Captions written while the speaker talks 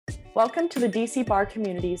Welcome to the DC Bar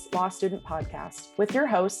Community's Law Student Podcast with your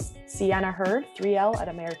hosts, Sienna Hurd, 3L at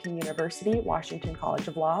American University, Washington College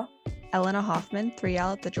of Law, Elena Hoffman,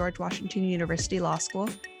 3L at the George Washington University Law School,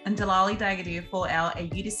 and Delali Dagadu, 4L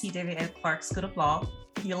at UDC David Ed Clark School of Law.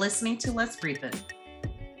 You're listening to Let's Brief It.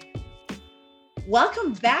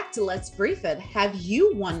 Welcome back to Let's Brief It. Have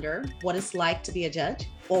you wondered what it's like to be a judge,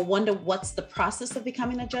 or wonder what's the process of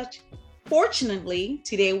becoming a judge? Fortunately,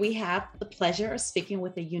 today we have the pleasure of speaking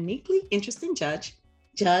with a uniquely interesting judge,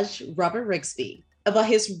 Judge Robert Rigsby, about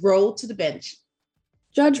his road to the bench.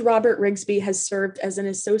 Judge Robert Rigsby has served as an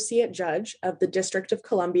associate judge of the District of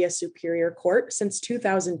Columbia Superior Court since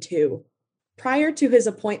 2002. Prior to his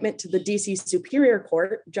appointment to the DC Superior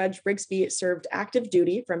Court, Judge Rigsby served active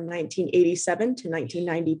duty from 1987 to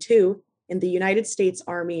 1992 in the United States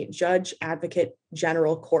Army Judge Advocate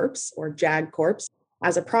General Corps, or JAG Corps,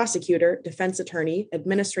 as a prosecutor, defense attorney,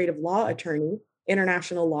 administrative law attorney,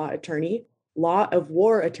 international law attorney, law of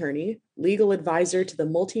war attorney, legal advisor to the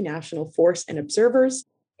Multinational Force and Observers,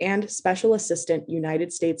 and special assistant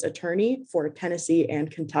United States attorney for Tennessee and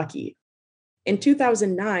Kentucky. In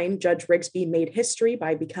 2009, Judge Rigsby made history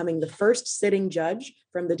by becoming the first sitting judge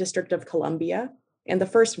from the District of Columbia and the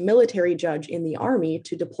first military judge in the Army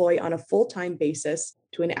to deploy on a full-time basis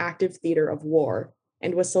to an active theater of war,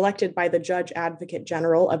 and was selected by the Judge Advocate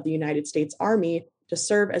General of the United States Army to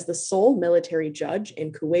serve as the sole military judge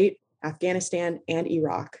in Kuwait, Afghanistan, and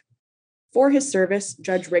Iraq. For his service,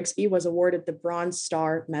 Judge Rigsby was awarded the Bronze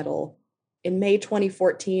Star Medal. In May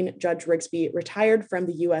 2014, Judge Rigsby retired from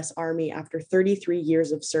the U.S. Army after 33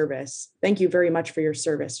 years of service. Thank you very much for your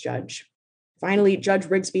service, Judge. Finally, Judge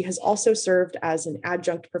Rigsby has also served as an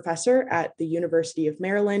adjunct professor at the University of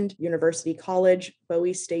Maryland, University College,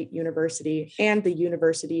 Bowie State University, and the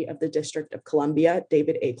University of the District of Columbia,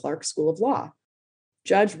 David A. Clark School of Law.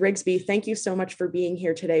 Judge Rigsby, thank you so much for being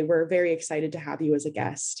here today. We're very excited to have you as a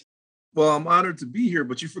guest. Well, I'm honored to be here,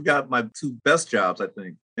 but you forgot my two best jobs, I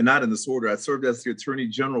think, and not in this order. I served as the Attorney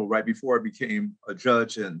General right before I became a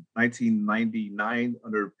judge in 1999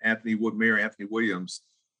 under Mayor Anthony Williams,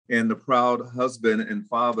 and the proud husband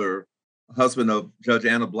of Judge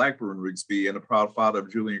Anna Blackburn Rigsby, and the proud father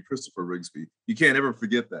of Julian Christopher Rigsby. You can't ever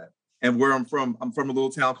forget that. And where I'm from a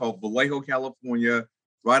little town called Vallejo, California,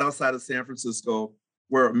 right outside of San Francisco,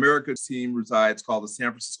 where America's team resides, called the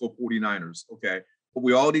San Francisco 49ers, okay? But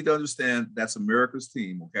we all need to understand that's America's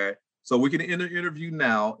team, okay? So we can interview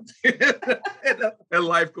now, and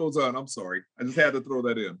life goes on. I'm sorry. I just had to throw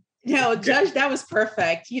that in. No, Judge, that was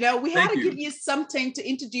perfect. You know, we had to give you something to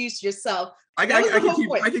introduce yourself. I can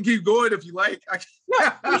keep going if you like. We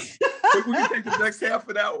can take the next half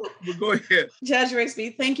an hour. But go ahead. Judge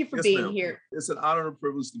Rigsby, thank you for being here. It's an honor and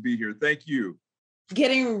privilege to be here. Thank you.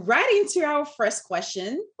 Getting right into our first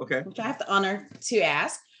question, okay, which I have the honor to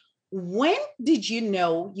ask. When did you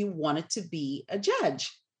know you wanted to be a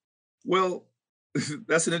judge? Well,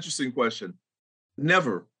 that's an interesting question.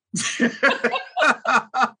 Never.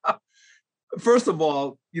 First of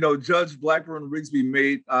all, Judge Blackburn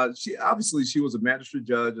Rigsby she was a magistrate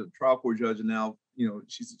judge, a trial court judge, and now,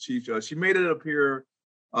 she's the chief judge. She made it appear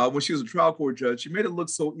when she was a trial court judge, she made it look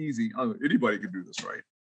so easy. Anybody could do this, right?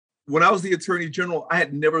 When I was the Attorney General, I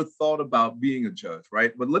had never thought about being a judge,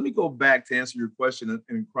 right? But let me go back to answer your question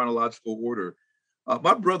in chronological order.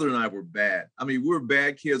 My brother and I were bad. I mean, we were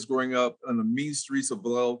bad kids growing up on the mean streets of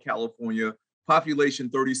Vallejo, California, population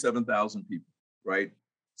 37,000 people, right?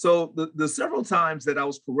 So the several times that I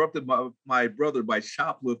was corrupted by my brother by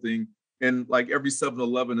shoplifting in like every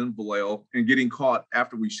 7-Eleven in Vallejo and getting caught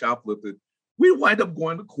after we shoplifted, we'd wind up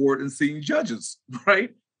going to court and seeing judges,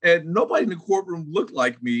 right? And nobody in the courtroom looked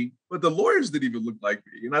like me, but the lawyers didn't even look like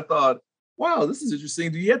me. And I thought, wow, this is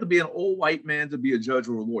interesting. Do you have to be an old white man to be a judge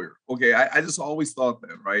or a lawyer? Okay, I just always thought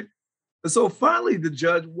that, right? And so finally, the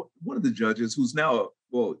judge, one of the judges who's now,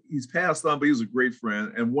 he's passed on, but he was a great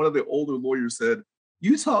friend. And one of the older lawyers said,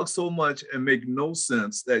 "You talk so much and make no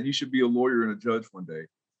sense that you should be a lawyer and a judge one day."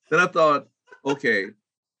 Then I thought, okay,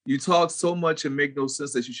 you talk so much and make no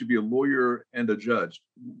sense that you should be a lawyer and a judge.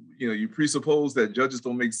 You presuppose that judges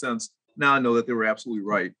don't make sense. Now I know that they were absolutely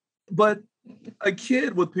right. But a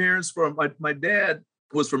kid with parents from, my dad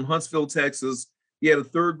was from Huntsville, Texas. He had a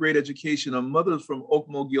third grade education. My mother's from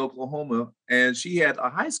Okmulgee, Oklahoma, and she had a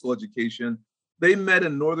high school education. They met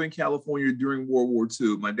in Northern California during World War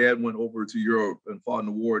II. My dad went over to Europe and fought in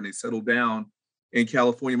the war, and they settled down in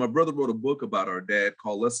California. My brother wrote a book about our dad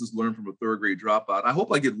called Lessons Learned from a Third Grade Dropout. I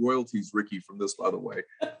hope I get royalties, Ricky, from this, by the way.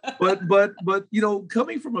 But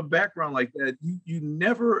coming from a background like that, you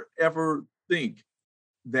never ever think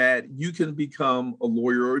that you can become a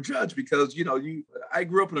lawyer or a judge because, I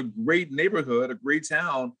grew up in a great neighborhood, a great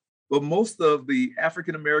town, but most of the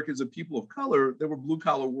African Americans and people of color, they were blue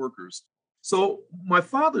collar workers. So my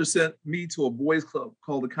father sent me to a boys club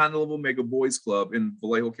called the Continental Omega Boys Club in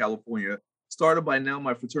Vallejo, California, started by now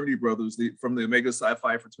my fraternity brothers from the Omega Psi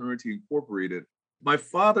Phi Fraternity Incorporated. My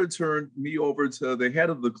father turned me over to the head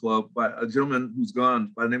of the club, by a gentleman who's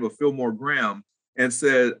gone by the name of Fillmore Graham, and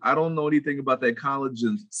said, I don't know anything about that college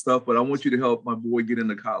and stuff, but I want you to help my boy get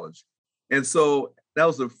into college. And so that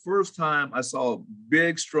was the first time I saw a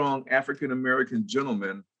big, strong African-American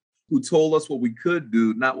gentleman who told us what we could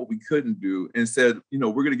do, not what we couldn't do, and said,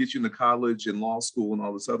 we're going to get you into college and law school and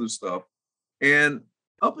all this other stuff. And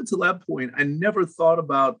up until that point, I never thought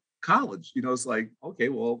about college. It's like, okay,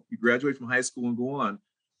 well, you graduate from high school and go on.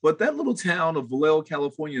 But that little town of Vallejo,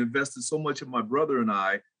 California invested so much in my brother and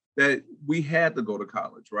I that we had to go to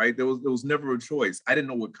college, right? There was never a choice. I didn't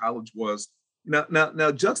know what college was. Now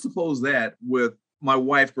juxtapose that with my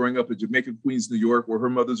wife growing up in Jamaica, Queens, New York, where her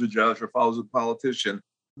mother's a judge, her father's a politician.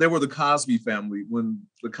 They were the Cosby family when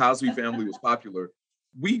the Cosby family was popular.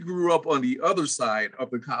 We grew up on the other side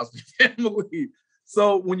of the Cosby family.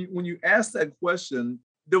 So when you ask that question,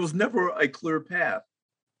 there was never a clear path.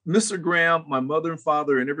 Mr. Graham, my mother and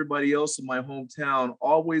father, and everybody else in my hometown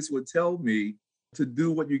always would tell me to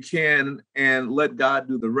do what you can and let God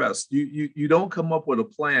do the rest. You don't come up with a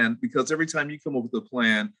plan, because every time you come up with a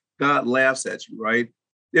plan, God laughs at you, right?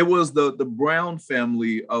 It was the Brown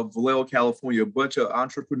family of Vallejo, California, a bunch of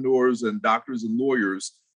entrepreneurs and doctors and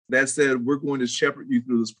lawyers that said, we're going to shepherd you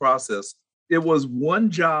through this process. It was one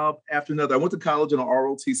job after another. I went to college on an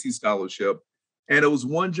ROTC scholarship, and it was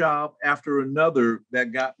one job after another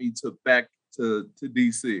that got me back to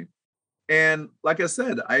DC. And like I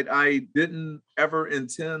said, I didn't ever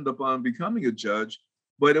intend upon becoming a judge,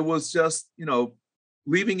 but it was just,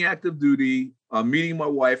 leaving active duty, meeting my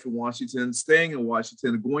wife in Washington, staying in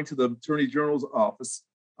Washington, going to the Attorney General's office,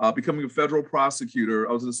 becoming a federal prosecutor.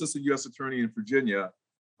 I was an assistant U.S. attorney in Virginia.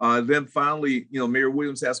 Then finally, Mayor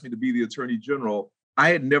Williams asked me to be the Attorney General. I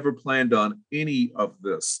had never planned on any of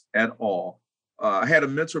this at all. I had a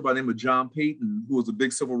mentor by the name of John Payton, who was a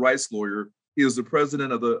big civil rights lawyer. He was the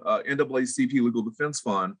president of the NAACP Legal Defense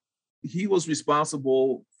Fund. He was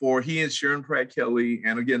responsible for, he and Sharon Pratt Kelly,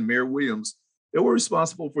 and again, Mayor Williams, they were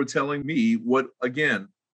responsible for telling me what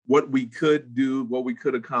we could do, what we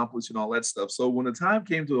could accomplish, and all that stuff. So when the time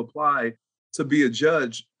came to apply to be a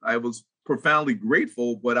judge, I was profoundly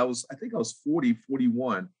grateful, but I think I was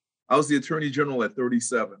 41. I was the Attorney General at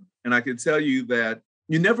 37. And I can tell you that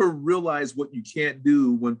you never realize what you can't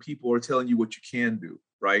do when people are telling you what you can do,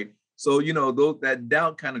 right? So, that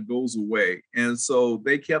doubt kind of goes away. And so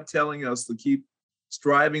they kept telling us to keep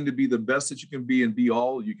striving to be the best that you can be and be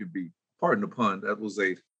all you can be. Pardon the pun. That was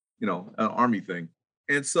an Army thing.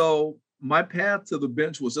 And so my path to the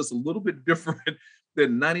bench was just a little bit different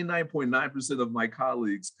than 99.9% of my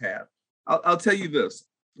colleagues' path. I'll tell you this.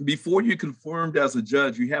 Before you're confirmed as a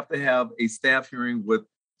judge, you have to have a staff hearing with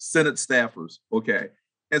Senate staffers, okay?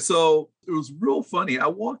 And so it was real funny. I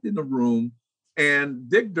walked in the room,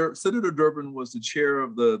 and Senator Durbin was the chair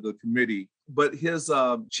of the committee, but his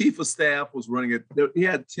chief of staff was running it. He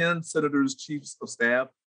had 10 senators, chiefs of staff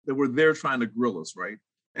that were there trying to grill us, right?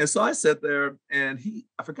 And so I sat there, and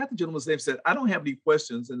I forgot the gentleman's name, said, I don't have any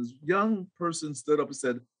questions. And this young person stood up and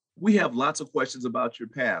said, we have lots of questions about your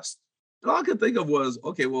past. And all I could think of was,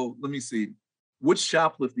 okay, well, let me see. Which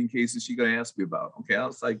shoplifting case is she going to ask me about? Okay, I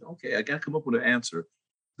was like, okay, I got to come up with an answer.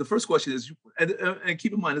 The first question is, and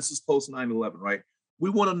keep in mind, this is post 9/11, right? We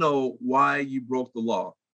want to know why you broke the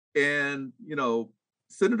law. And,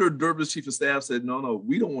 Senator Durbin's chief of staff said, no,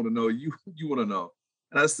 we don't want to know. You want to know.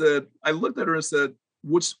 And I looked at her and said,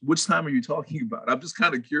 which time are you talking about? I'm just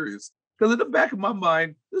kind of curious. Because in the back of my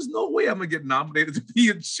mind, there's no way I'm going to get nominated to be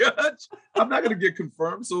a judge. I'm not going to get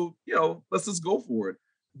confirmed. So, let's just go for it.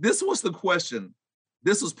 This was the question.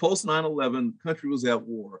 This was post 9/11. Country was at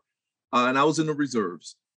war. And I was in the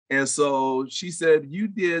reserves. And so she said, you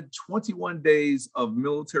did 21 days of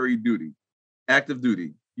military duty, active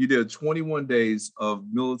duty. You did 21 days of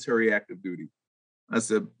military active duty. I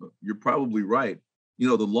said, you're probably right.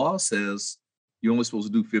 The law says you're only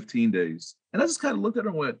supposed to do 15 days. And I just kind of looked at her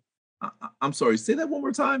and went, I'm sorry, say that one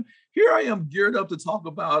more time. Here I am geared up to talk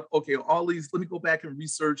about, okay, all these, let me go back and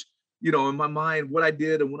research, in my mind, what I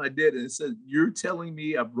did and when I did. And it said, you're telling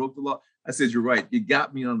me I broke the law. I said, you're right. You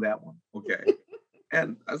got me on that one. Okay.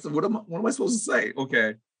 And I said, what am I supposed to say?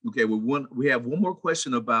 Okay. Well, we have one more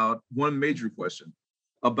question one major question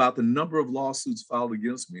about the number of lawsuits filed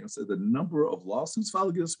against me. I said, the number of lawsuits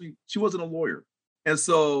filed against me? She wasn't a lawyer. And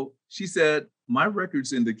so she said, my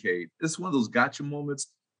records indicate, it's one of those gotcha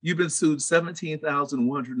moments. You've been sued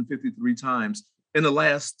 17,153 times. in the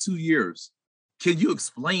last 2 years. Can you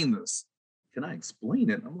explain this? Can I explain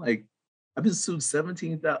it? I'm like, I've been sued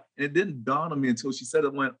 17,000. And it didn't dawn on me until she said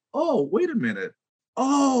it, went, oh, wait a minute.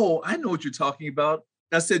 Oh, I know what you're talking about.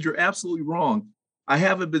 I said, you're absolutely wrong. I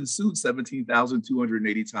haven't been sued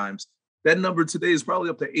 17,280 times. That number today is probably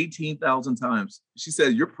up to 18,000 times. She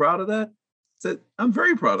said, you're proud of that? I said, I'm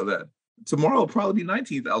very proud of that. Tomorrow will probably be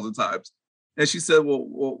 19,000 times. And she said,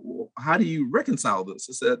 well, how do you reconcile this?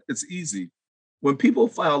 I said, it's easy. When people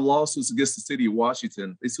file lawsuits against the city of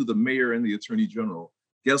Washington, they sue the mayor and the attorney general.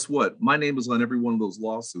 Guess what? My name is on every one of those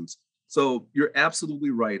lawsuits. So you're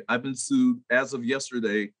absolutely right. I've been sued as of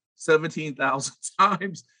yesterday 17,000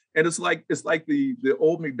 times. And it's like the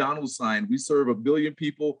old McDonald's sign. We serve 1 billion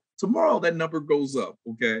people. Tomorrow that number goes up.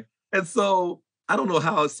 Okay. And so I don't know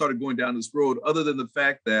how I started going down this road, other than the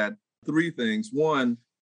fact that 3 things. One,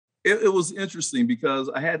 it was interesting because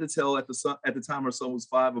I had to tell at the time our son was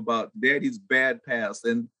 5 about daddy's bad past.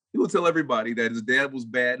 And he would tell everybody that his dad was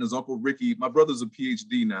bad and his Uncle Ricky, my brother's a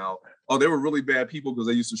PhD now. Oh, they were really bad people because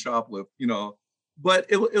they used to shoplift, you know. But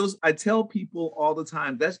it was, I tell people all the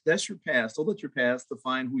time, that's your past. Don't let your past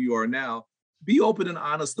define who you are now. Be open and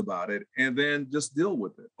honest about it and then just deal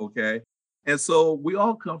with it, okay? And so we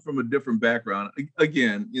all come from a different background.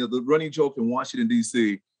 Again, you know, the running joke in Washington,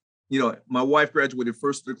 D.C., you know, my wife graduated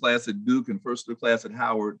first year class at Duke and first year class at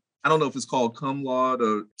Howard. I don't know if it's called cum laude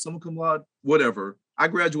or summa cum laude, whatever. I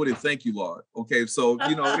graduated thank you laude. Okay, so,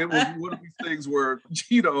 you know, it was one of these things where,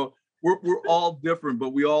 you know, we're all different,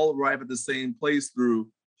 but we all arrive at the same place through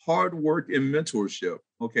hard work and mentorship.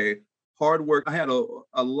 Okay, hard work. I had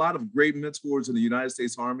a lot of great mentors in the United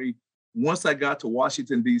States Army. Once I got to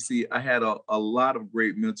Washington, D.C., I had a lot of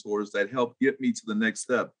great mentors that helped get me to the next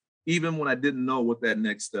step, even when I didn't know what that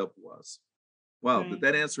next step was. Wow, Did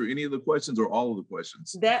that answer any of the questions or all of the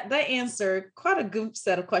questions? That answered quite a good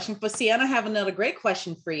set of questions. But Sienna, I have another great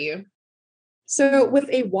question for you. So with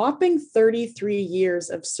a whopping 33 years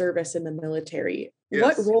of service in the military,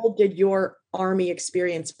 Yes. What role did your Army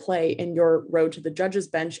experience play in your road to the judge's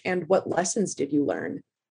bench, and what lessons did you learn?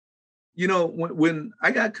 You know, when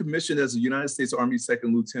I got commissioned as a United States Army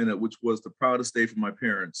second lieutenant, which was the proudest day for my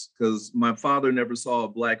parents, because my father never saw a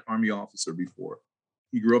Black Army officer before.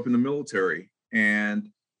 He grew up in the military. And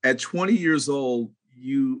at 20 years old,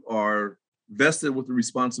 you are vested with the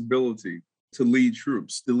responsibility to lead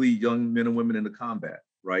troops, to lead young men and women into combat,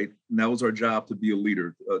 right? And that was our job, to be a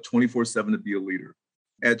leader, 24/7 to be a leader.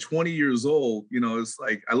 At 20 years old, you know, it's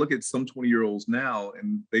like I look at some 20-year-olds now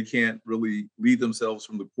and they can't really lead themselves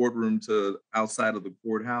from the courtroom to outside of the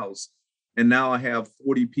courthouse. And now I have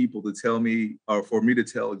 40 people to tell me, or for me to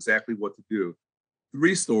tell exactly what to do.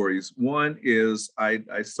 3 stories. One is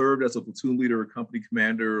I served as a platoon leader, a company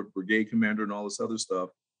commander, brigade commander, and all this other stuff.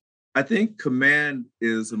 I think command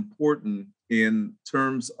is important in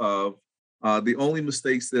terms of the only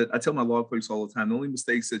mistakes that I tell my law clerks all the time, the only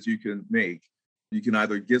mistakes that you can make, you can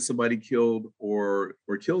either get somebody killed or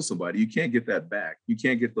kill somebody. You can't get that back. You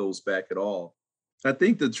can't get those back at all. I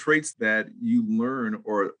think the traits that you learn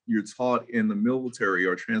or you're taught in the military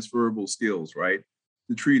are transferable skills, right?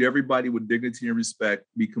 To treat everybody with dignity and respect,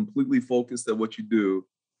 be completely focused at what you do,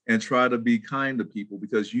 and try to be kind to people,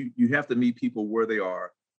 because you have to meet people where they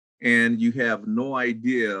are. And you have no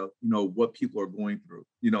idea, you know, what people are going through.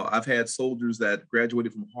 You know, I've had soldiers that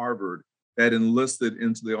graduated from Harvard that enlisted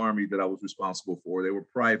into the Army that I was responsible for. They were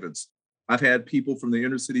privates. I've had people from the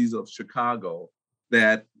inner cities of Chicago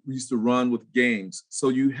that used to run with gangs. So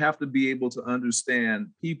you have to be able to understand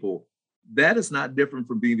people. That is not different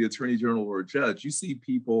from being the attorney general or a judge. You see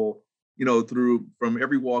people, you know, from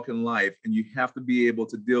every walk in life, and you have to be able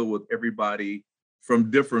to deal with everybody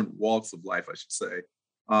from different walks of life, I should say.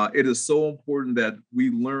 It is so important that we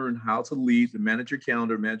learn how to lead, to manage your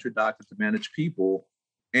calendar, manage your docket, to manage people,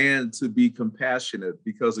 and to be compassionate,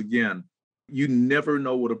 because again, you never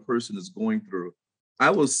know what a person is going through.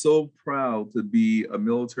 I was so proud to be a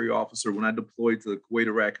military officer when I deployed to Kuwait,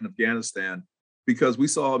 Iraq, and Afghanistan, because we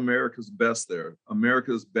saw America's best there,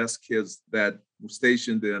 America's best kids that were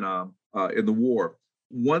stationed in the war.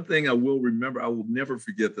 One thing I will remember, I will never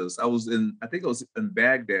forget this. I was in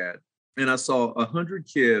Baghdad, and I saw 100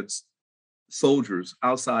 kids, soldiers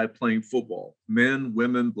outside playing football, men,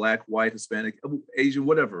 women, Black, white, Hispanic, Asian,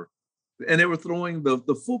 whatever. And they were throwing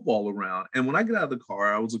the football around. And when I got out of the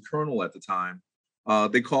car, I was a colonel at the time.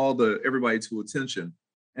 They called everybody to attention.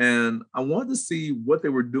 And I wanted to see what they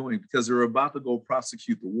were doing, because they were about to go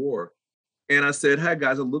prosecute the war. And I said, hi,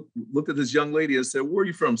 guys. I looked at this young lady and said, where are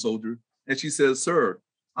you from, soldier? And she said, sir,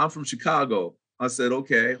 I'm from Chicago. I said,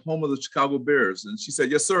 okay, home of the Chicago Bears. And she said,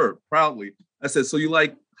 yes, sir, proudly. I said, so you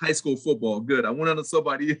like high school football? Good. I went on to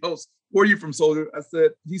somebody else. where are you from, soldier?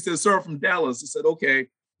 He said, sir, I'm from Dallas. I said, okay,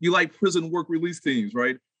 you like prison work release teams,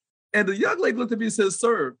 right? And the young lady looked at me and said,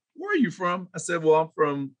 sir, where are you from? I said, well, I'm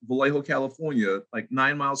from Vallejo, California, like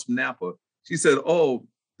 9 miles from Napa. She said, oh,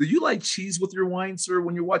 do you like cheese with your wine, sir,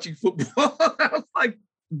 when you're watching football? I was like,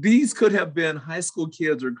 these could have been high school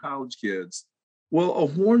kids or college kids. Well, a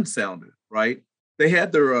horn sounded, right? They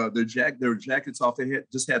had their jackets off. They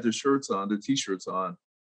just had their shirts on, their t-shirts on.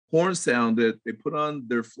 Horn sounded. They put on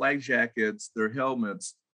their flag jackets, their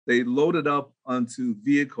helmets. They loaded up onto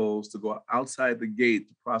vehicles to go outside the gate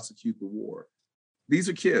to prosecute the war. These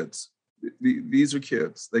are kids. These are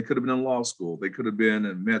kids. They could have been in law school. They could have been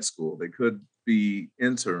in med school. They could be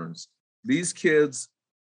interns. These kids,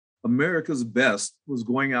 America's best was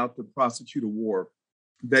going out to prosecute a war.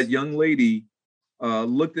 That young lady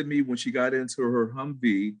looked at me when she got into her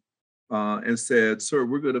Humvee and said, sir,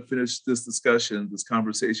 we're going to finish this discussion, this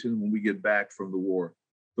conversation when we get back from the war.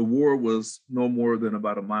 The war was no more than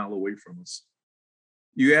about a mile away from us.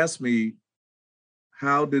 You asked me,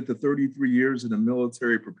 how did the 33 years in the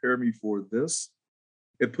military prepare me for this?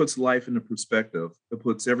 It puts life into perspective. It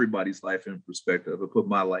puts everybody's life in perspective. It put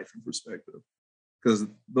my life in perspective. Because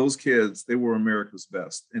those kids, they were America's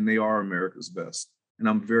best, and they are America's best. And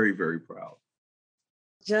I'm very, very proud.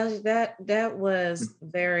 Judge, that was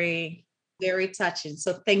very, very touching.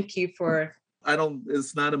 So thank you for.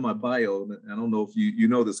 It's not in my bio. I don't know if you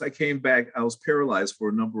know this. I came back, I was paralyzed for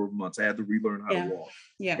a number of months. I had to relearn how to walk.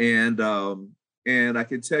 Yeah. And I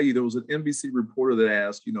can tell you, there was an NBC reporter that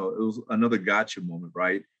asked, it was another gotcha moment,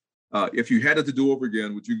 right? If you had it to do over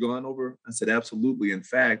again, would you go on over? I said, absolutely. In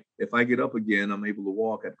fact, if I get up again, I'm able to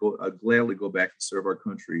walk, I'd gladly go back and serve our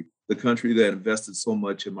country, the country that invested so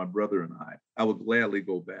much in my brother and I. I would gladly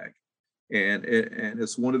go back. And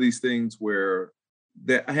it's one of these things where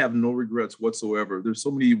that I have no regrets whatsoever. There's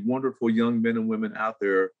so many wonderful young men and women out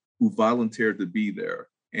there who volunteered to be there.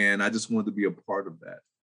 And I just wanted to be a part of that.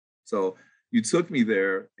 So you took me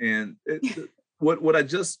there, and what I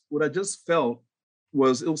just felt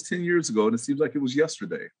was, it was 10 years ago, and it seems like it was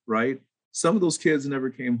yesterday, right? Some of those kids never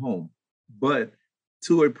came home, but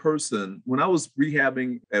to a person, when I was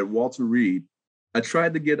rehabbing at Walter Reed, I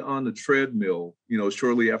tried to get on the treadmill,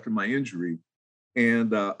 shortly after my injury,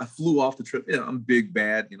 and I flew off the treadmill. I'm big,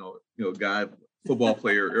 bad, guy, football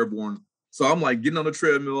player, airborne. So I'm like getting on the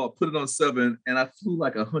treadmill, I put it on 7, and I flew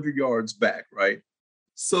like 100 yards back, right?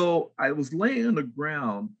 So I was laying on the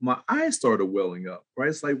ground, my eyes started welling up, right?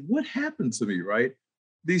 It's like, what happened to me, right?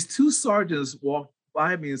 These 2 sergeants walked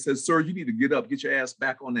by me and said, sir, you need to get up, get your ass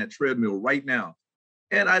back on that treadmill right now.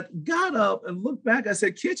 And I got up and looked back. I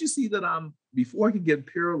said, can't you see that before I could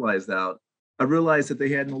get paralyzed out, I realized that they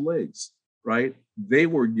had no legs, right? They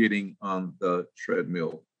were getting on the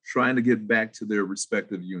treadmill, trying to get back to their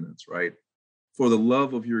respective units, right? For the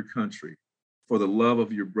love of your country, for the love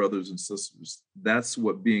of your brothers and sisters. That's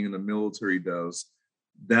what being in the military does.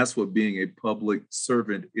 That's what being a public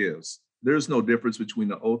servant is. There's no difference between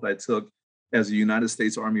the oath I took as a United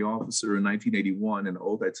States Army officer in 1981 and the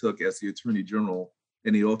oath I took as the Attorney General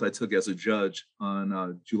and the oath I took as a judge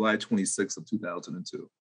on July 26th of 2002.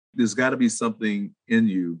 There's got to be something in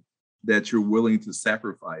you that you're willing to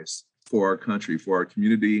sacrifice for our country, for our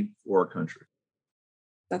community, for our country.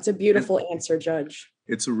 That's a beautiful answer, Judge.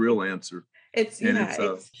 It's a real answer. It's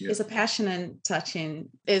a passionate touching.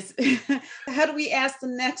 How do we ask the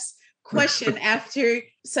next question after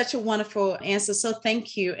such a wonderful answer? So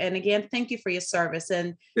thank you. And again, thank you for your service.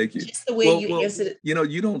 And thank you. Just the way you answered it.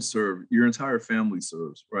 You don't serve, your entire family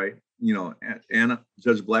serves, right? Anna,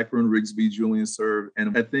 Judge Blackburn Rigsby, Julian served.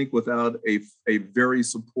 And I think without a very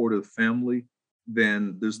supportive family,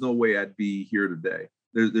 then there's no way I'd be here today.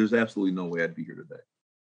 There's absolutely no way I'd be here today.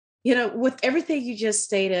 With everything you just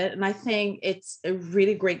stated, and I think it's a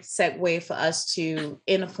really great segue for us to,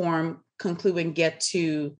 in a form, conclude and get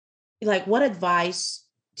to, what advice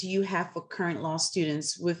do you have for current law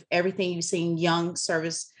students with everything you've seen, young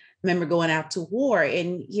service member going out to war,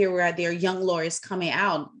 and here there are young lawyers coming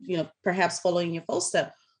out, perhaps following your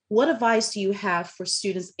footsteps. What advice do you have for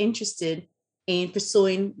students interested in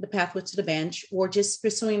pursuing the pathway to the bench or just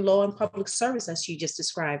pursuing law and public service as you just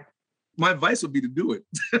described? My advice would be to do it.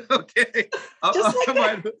 Okay.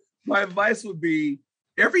 My advice would be,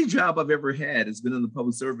 every job I've ever had has been in the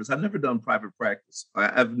public service. I've never done private practice.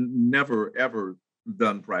 I've never, ever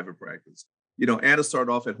done private practice. Anna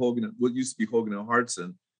started off at Hogan, what used to be Hogan and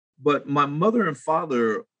Hartson. But my mother and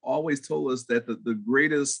father always told us that the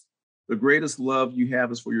greatest love you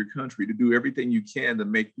have is for your country, to do everything you can to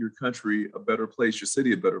make your country a better place, your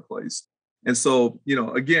city a better place. And so,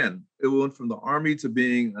 again, it went from the Army to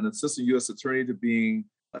being an assistant U.S. attorney to being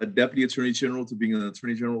a deputy attorney general to being an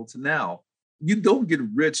attorney general to now. You don't get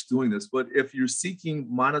rich doing this, but if you're seeking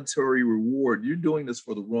monetary reward, you're doing this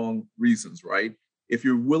for the wrong reasons, right? If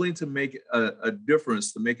you're willing to make a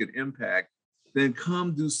difference, to make an impact, then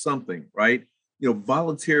come do something, right?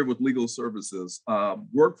 Volunteer with legal services,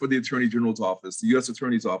 work for the Attorney General's office, the U.S.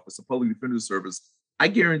 Attorney's office, the Public Defender's Service. I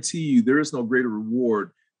guarantee you there is no greater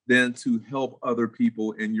reward than to help other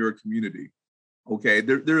people in your community, okay?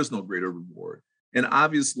 There is no greater reward. And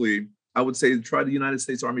obviously, I would say try the United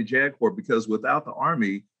States Army JAG Corps, because without the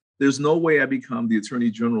Army, there's no way I become the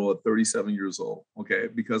Attorney General at 37 years old, okay?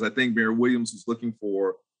 Because I think Mayor Williams was looking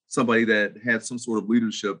for somebody that had some sort of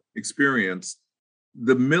leadership experience.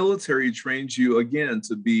 The military trains you, again,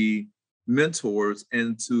 to be mentors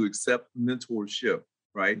and to accept mentorship,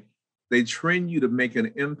 right? They train you to make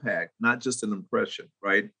an impact, not just an impression,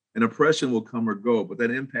 right? An impression will come or go, but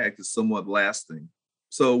that impact is somewhat lasting.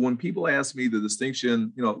 So when people ask me the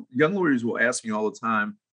distinction, young lawyers will ask me all the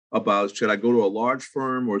time about, should I go to a large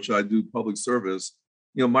firm or should I do public service?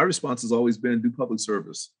 My response has always been, do public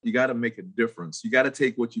service. You got to make a difference. You got to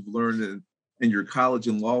take what you've learned in your college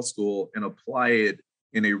and law school and apply it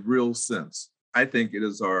in a real sense. I think it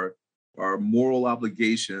is our moral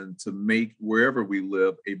obligation to make wherever we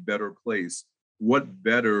live a better place. What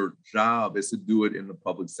better job is to do it in the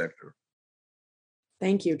public sector?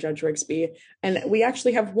 Thank you, Judge Rigsby. And we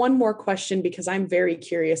actually have one more question, because I'm very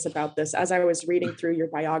curious about this. As I was reading through your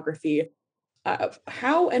biography,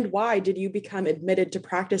 how and why did you become admitted to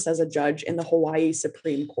practice as a judge in the Hawaii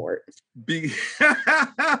Supreme Court?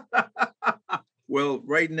 Well,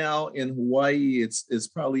 right now in Hawaii, it's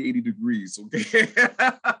probably 80 degrees, okay?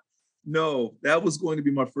 No, that was going to be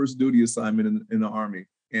my first duty assignment in the Army.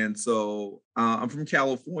 And so I'm from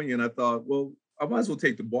California, and I thought, well, I might as well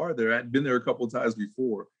take the bar there. I'd been there a couple of times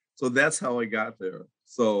before. So that's how I got there.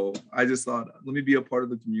 So I just thought, let me be a part of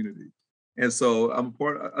the community. And so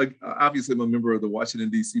obviously I'm a member of the Washington,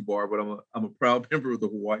 D.C. bar, but I'm a proud member of the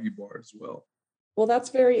Hawaii bar as well. Well, that's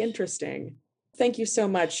very interesting. Thank you so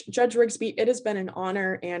much, Judge Rigsby. It has been an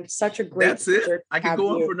honor and such a great That's it. I could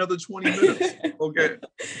go on for another 20 minutes. Okay.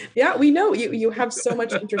 Yeah, we know you have so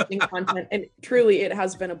much interesting content, and truly it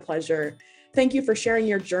has been a pleasure. Thank you for sharing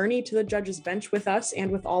your journey to the judge's bench with us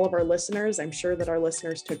and with all of our listeners. I'm sure that our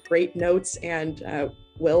listeners took great notes and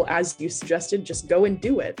will, as you suggested, just go and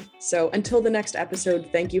do it. So until the next episode,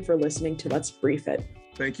 thank you for listening to Let's Brief It.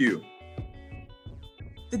 Thank you.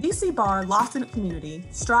 The DC Bar law student community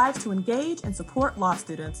strives to engage and support law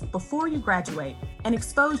students before you graduate and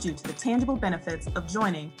expose you to the tangible benefits of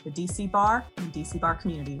joining the DC Bar and DC Bar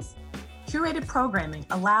communities. Curated programming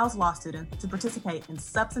allows law students to participate in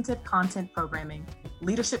substantive content programming,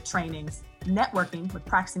 leadership trainings, networking with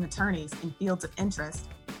practicing attorneys in fields of interest,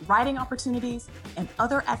 writing opportunities, and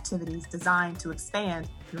other activities designed to expand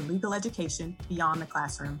your legal education beyond the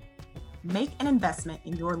classroom. Make an investment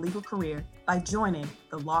in your legal career by joining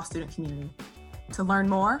the law student community. To learn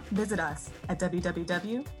more, visit us at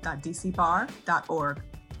www.dcbar.org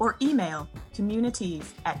or email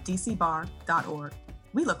communities@dcbar.org.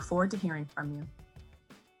 We look forward to hearing from you.